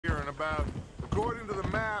about. According to the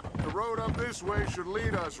map, the road up this way should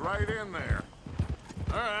lead us right in there.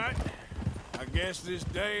 All right. I guess this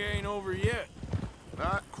day ain't over yet.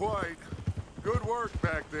 Not quite. Good work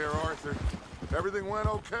back there, Arthur. Everything went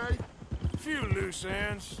okay? A few loose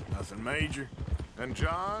ends, nothing major. And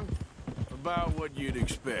John? About what you'd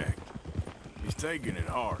expect. He's taking it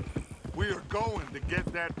hard. We are going to get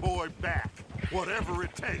that boy back, whatever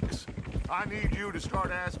it takes. I need you to start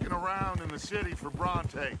asking around in the city for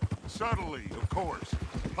Bronte. Subtly, of course.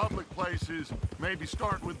 Public places, maybe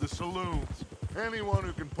start with the saloons. Anyone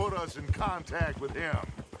who can put us in contact with him.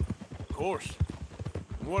 Of course.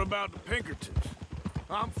 What about the Pinkertons?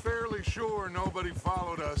 I'm fairly sure nobody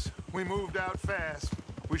followed us. We moved out fast.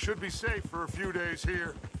 We should be safe for a few days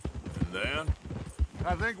here. And then?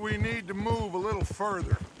 I think we need to move a little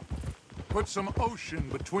further. Put some ocean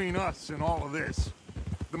between us and all of this.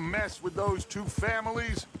 The mess with those two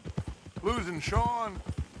families, losing Sean.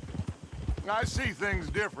 I see things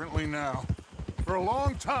differently now. For a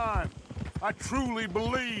long time, I truly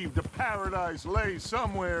believed a paradise lay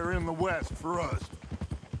somewhere in the West for us.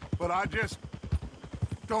 But I just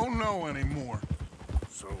don't know anymore.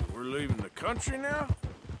 So we're leaving the country now?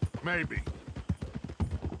 Maybe.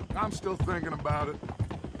 I'm still thinking about it.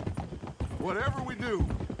 Whatever we do,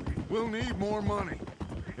 we'll need more money.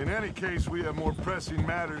 In any case, we have more pressing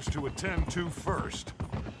matters to attend to first.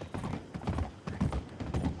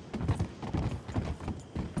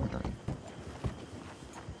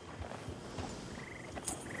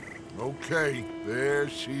 Okay, there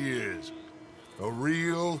she is. A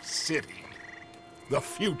real city. The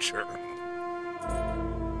future.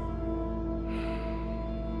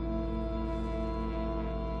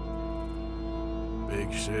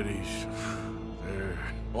 Big cities. They're...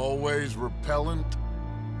 Always repellent?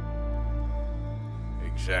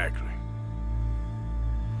 Exactly.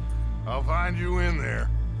 I'll find you in there.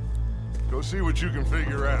 Go see what you can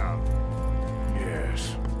figure out.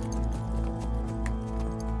 Yes.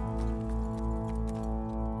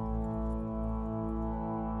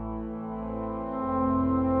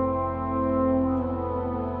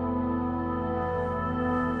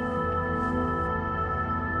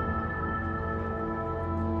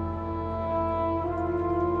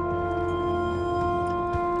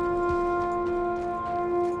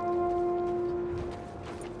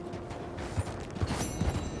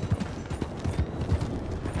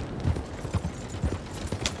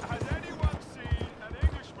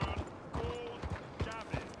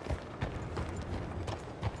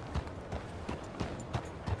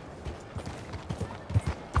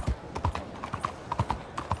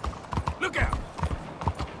 Look out!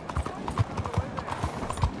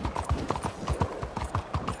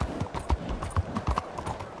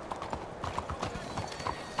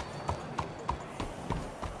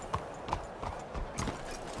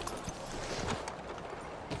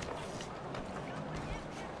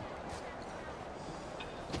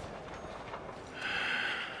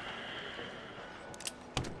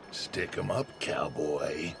 Stick 'em up,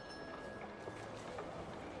 cowboy.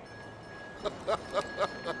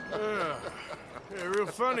 Yeah, real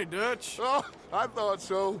funny, Dutch. Oh, I thought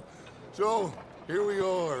so. So, here we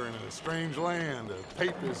are in a strange land of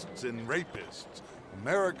papists and rapists.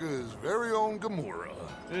 America's very own Gomorrah.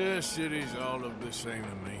 Yeah, cities all look the same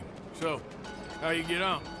to me. So, how you get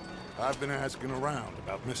on? I've been asking around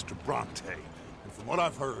about Mr. Bronte, and from what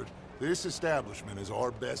I've heard, this establishment is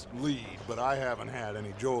our best lead, but I haven't had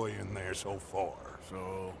any joy in there so far.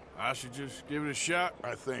 So, I should just give it a shot?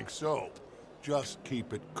 I think so. Just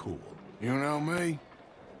keep it cool. You know me?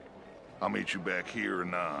 I'll meet you back here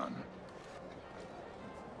anon.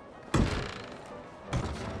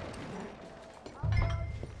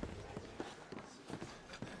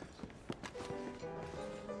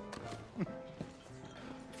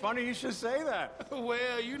 Funny you should say that.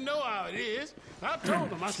 Well, you know how it is. I told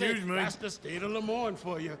him. I said, Excuse me. that's the state of Lemoyne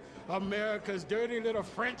for you. America's dirty little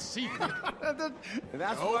French secret.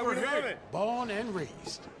 That's why we're doing it. Born and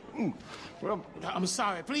raised. Well, I'm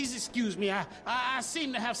sorry. Please excuse me. I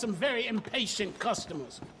seem to have some very impatient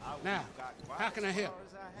customers. Now, how can I help?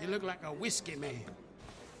 You look like a whiskey man.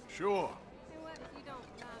 Sure.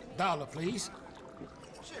 $1, please.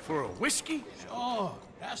 For a whiskey? Oh,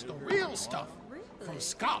 that's the real stuff. From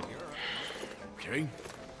Scotland. Okay.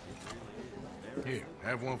 Here,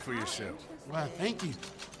 have one for yourself. Well, thank you.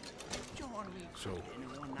 So,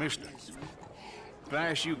 mister, can I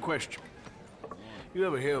ask you a question? You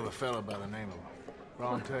ever hear of a fella by the name of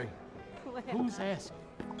Bronte? Who's asking?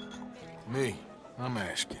 Me. I'm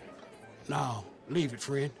asking. No, leave it,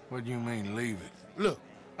 friend. What do you mean, leave it? Look,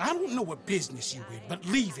 I don't know what business you in, but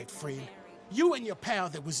leave it, friend. You and your pal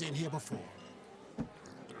that was in here before.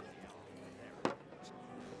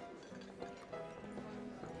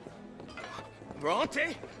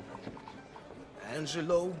 Bronte?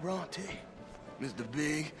 Angelo Bronte. Mr.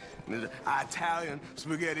 Big, Mr. Italian,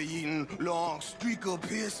 spaghetti-eating, long streaker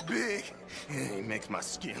piss big. He makes my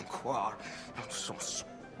skin crawl. I'm so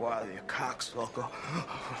squally a cocksucker.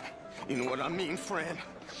 You know what I mean, friend?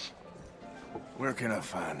 Where can I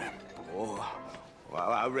find him? Oh, well,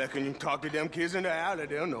 I reckon you can talk to them kids in the alley.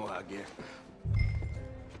 They'll know, I guess.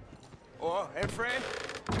 Oh, and friend,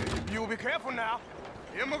 you'll be careful now.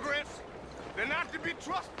 Immigrants, they're not to be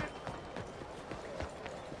trusted.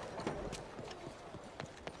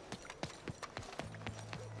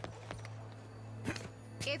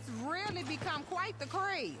 It's really become quite the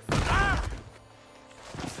craze. Ah!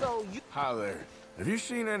 So you... Hi there. Have you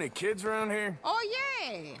seen any kids around here? Oh,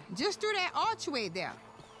 yeah. Just through that archway there.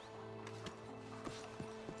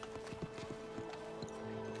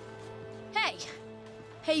 Hey.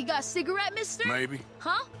 Hey, you got a cigarette, mister? Maybe.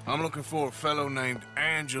 Huh? I'm looking for a fellow named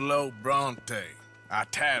Angelo Bronte.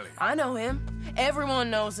 Italian. I know him. Everyone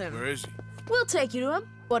knows him. Where is he? We'll take you to him.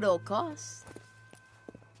 What it'll cost?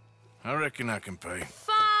 I reckon I can pay.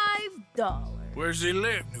 $5. Where's he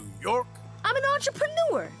live? New York? I'm an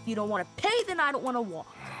entrepreneur. If you don't want to pay, then I don't want to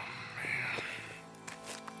walk.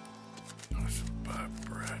 That's a bad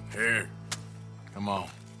brat. Here. Come on.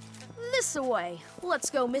 This away. Let's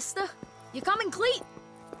go, mister. You coming, Cleet?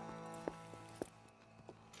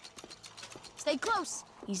 Stay close.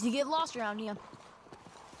 Easy to get lost around here.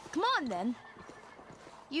 Come on, then.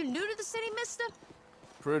 You new to the city, mister?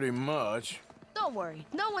 Pretty much. Don't worry.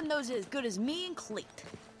 No one knows it as good as me and Cleet.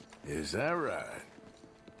 Is that right?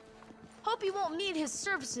 Hope you won't need his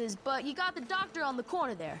services, but you got the doctor on the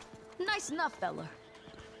corner there. Nice enough, fella.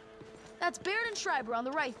 That's Baird and Schreiber on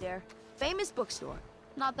the right there. Famous bookstore.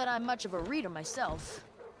 Not that I'm much of a reader myself.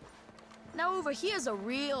 Now over here's a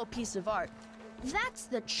real piece of art. That's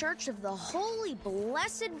the Church of the Holy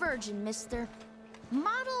Blessed Virgin, mister.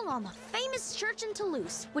 Modeled on the famous church in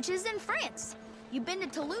Toulouse, which is in France. You been to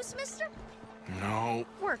Toulouse, mister? No.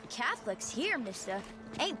 We're Catholics here, mister.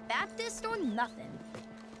 Ain't Baptist or nothing.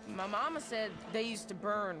 My mama said they used to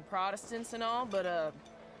burn Protestants and all, but,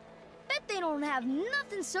 Bet they don't have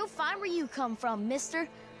nothing so fine where you come from, mister.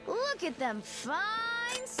 Look at them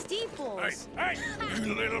fine steeples. Hey,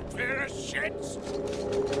 you little pair of shits!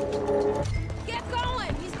 Get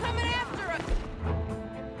going! He's coming after us!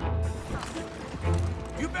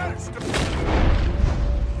 You better stop.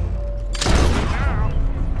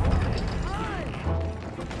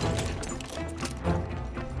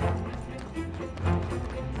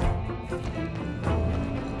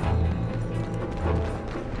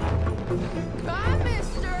 Bye,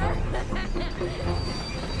 mister!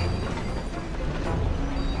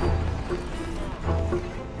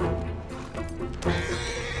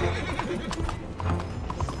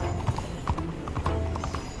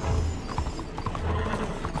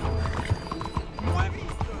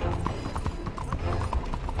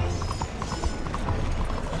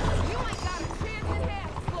 You ain't got a chance in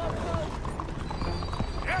hell, Slowpoke!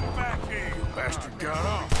 Get back here, you bastard got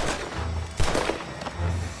off.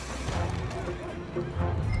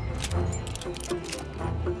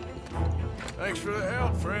 Thanks for the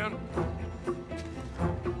help, friend.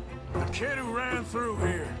 The kid who ran through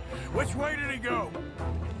here. Which way did he go?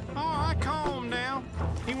 Oh, I calmed down.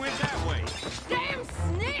 He went that way. Damn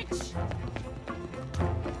snitch!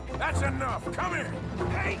 That's enough. Come here.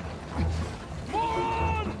 Hey!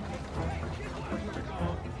 Moron!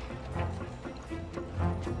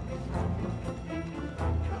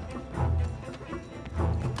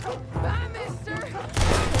 Bye, mister!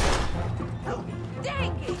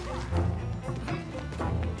 Dang it!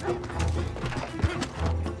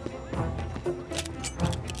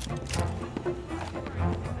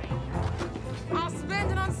 I'll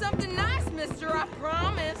spend it on something nice, mister, I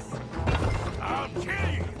promise. I'll kill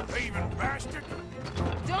you, you thieving bastard!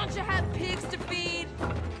 Don't you have pigs to feed?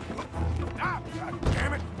 Ah, God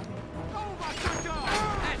damn it! Oh, my good dog.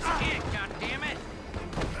 That's it, goddammit!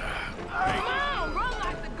 Come on, run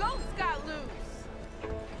like the goats got loose.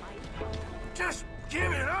 Just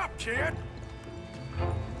give it up, kid!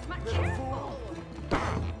 Careful!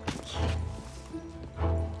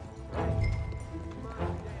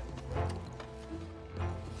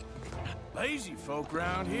 Lazy folk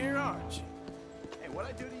round here, aren't you? Hey,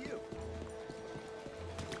 what'd I do to you?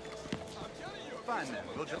 Fine then,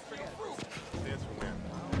 we'll just forget it. This is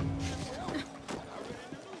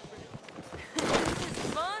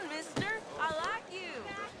fun, mister. I like you.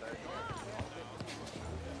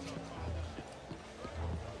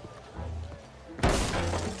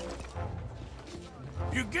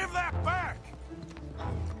 You give that back!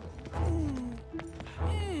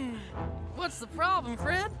 What's the problem,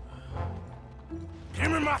 Fred?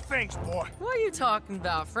 Give me my things, boy. What are you talking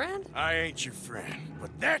about, friend? I ain't your friend, but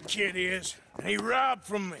that kid is. And he robbed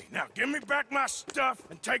from me. Now give me back my stuff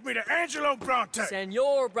and take me to Angelo Bronte.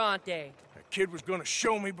 Senor Bronte. That kid was gonna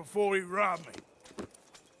show me before he robbed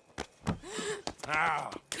me.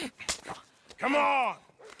 Now, come on.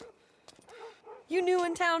 You new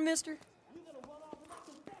in town, mister?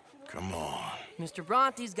 Come on. Mr.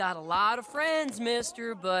 Bronte's got a lot of friends,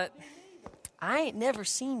 mister, but I ain't never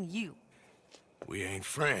seen you. We ain't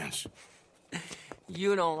friends.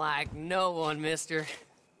 You don't like no one, mister.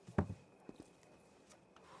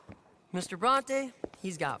 Mr. Bronte,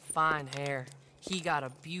 he's got fine hair. He got a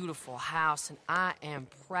beautiful house, and I am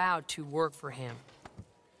proud to work for him.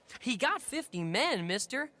 He got 50 men,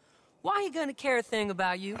 mister. Why he gonna care a thing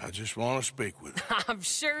about you? I just want to speak with him. I'm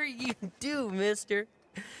sure you do, mister.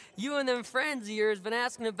 You and them friends of yours been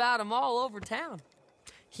asking about him all over town.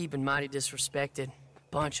 He been mighty disrespected.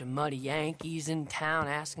 Bunch of muddy Yankees in town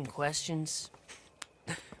asking questions.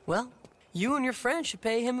 Well, you and your friend should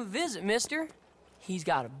pay him a visit, mister. He's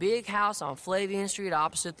got a big house on Flavian Street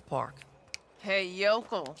opposite the park. Hey,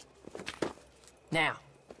 yokel. Now,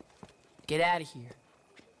 get out of here.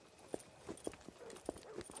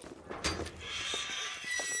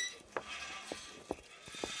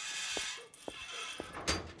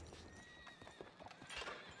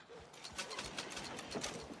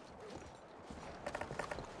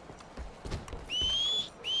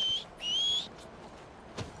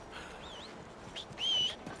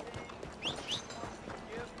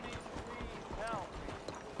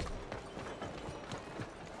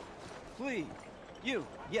 Please. You.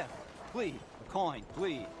 Yes. Please. A coin,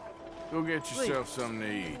 please. Go get yourself something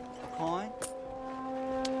to eat. A coin?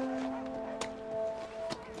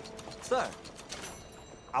 Sir,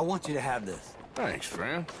 I want you to have this. Thanks,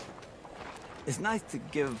 friend. It's nice to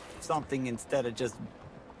give something instead of just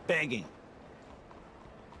begging.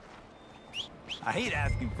 I hate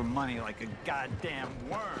asking for money like a goddamn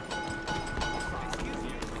worm.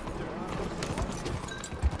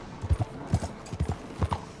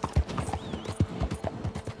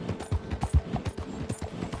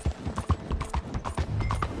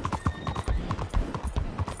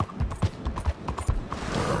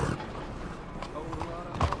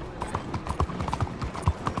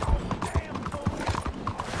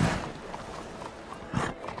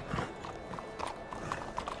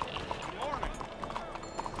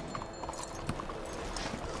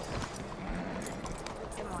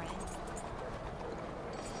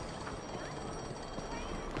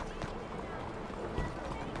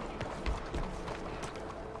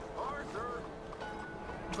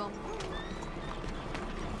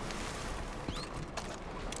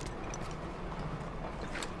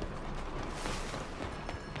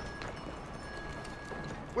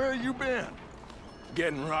 Where you been?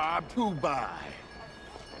 Getting robbed? Who by?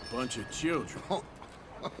 Bunch of children.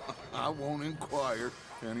 I won't inquire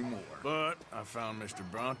anymore. But I found Mr.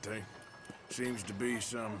 Bronte. Seems to be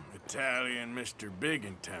some Italian Mr. Big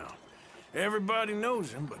in town. Everybody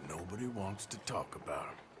knows him, but nobody wants to talk about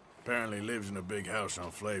him. Apparently lives in a big house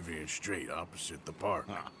on Flavian Street, opposite the park.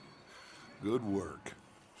 Good work.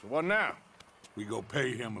 So what now? We go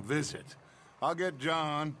pay him a visit. I'll get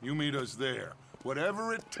John, you meet us there.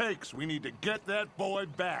 Whatever it takes, we need to get that boy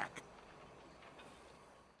back.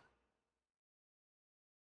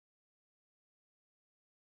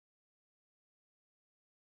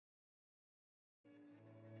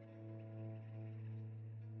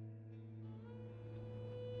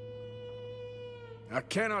 I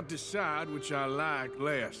cannot decide which I like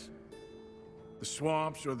less. The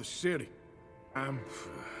swamps or the city.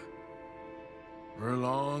 We're a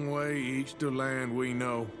long way east of land we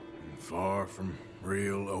know, and far from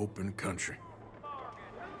real open country.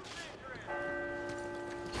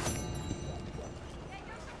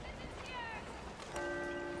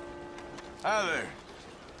 Hi there.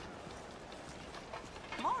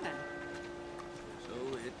 Morning. So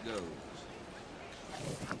it goes.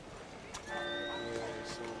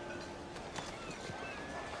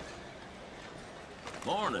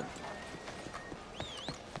 Morning.